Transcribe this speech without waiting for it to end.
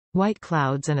White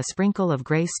clouds and a sprinkle of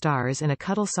gray stars in a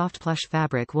cuddle soft plush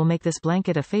fabric will make this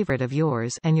blanket a favorite of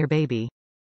yours and your baby.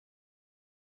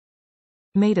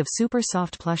 Made of super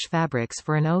soft plush fabrics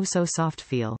for an oh-so-soft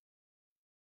feel.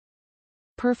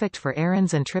 Perfect for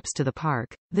errands and trips to the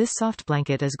park, this soft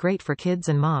blanket is great for kids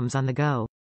and moms on the go.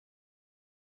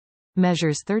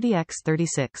 Measures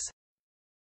 30x36.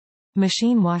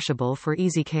 Machine washable for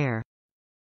easy care.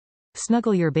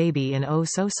 Snuggle your baby in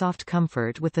oh-so-soft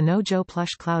comfort with the NoJo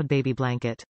Plush Cloud Baby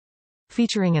Blanket.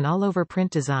 Featuring an all-over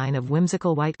print design of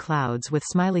whimsical white clouds with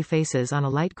smiley faces on a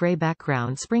light gray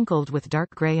background sprinkled with dark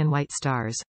gray and white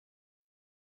stars.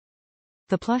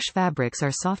 The plush fabrics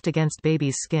are soft against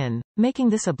baby's skin, making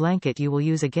this a blanket you will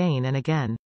use again and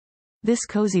again. This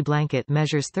cozy blanket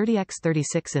measures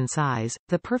 30x36 in size,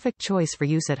 the perfect choice for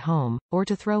use at home, or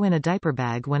to throw in a diaper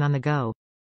bag when on the go.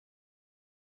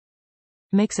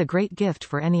 Makes a great gift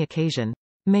for any occasion.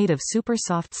 Made of super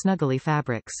soft snuggly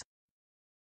fabrics.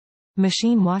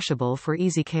 Machine washable for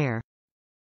easy care.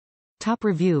 Top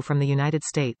review from the United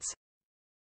States.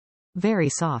 Very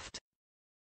soft.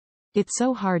 It's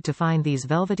so hard to find these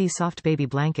velvety soft baby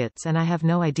blankets and I have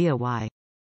no idea why.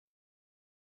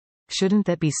 Shouldn't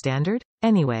that be standard?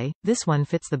 Anyway, this one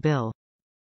fits the bill.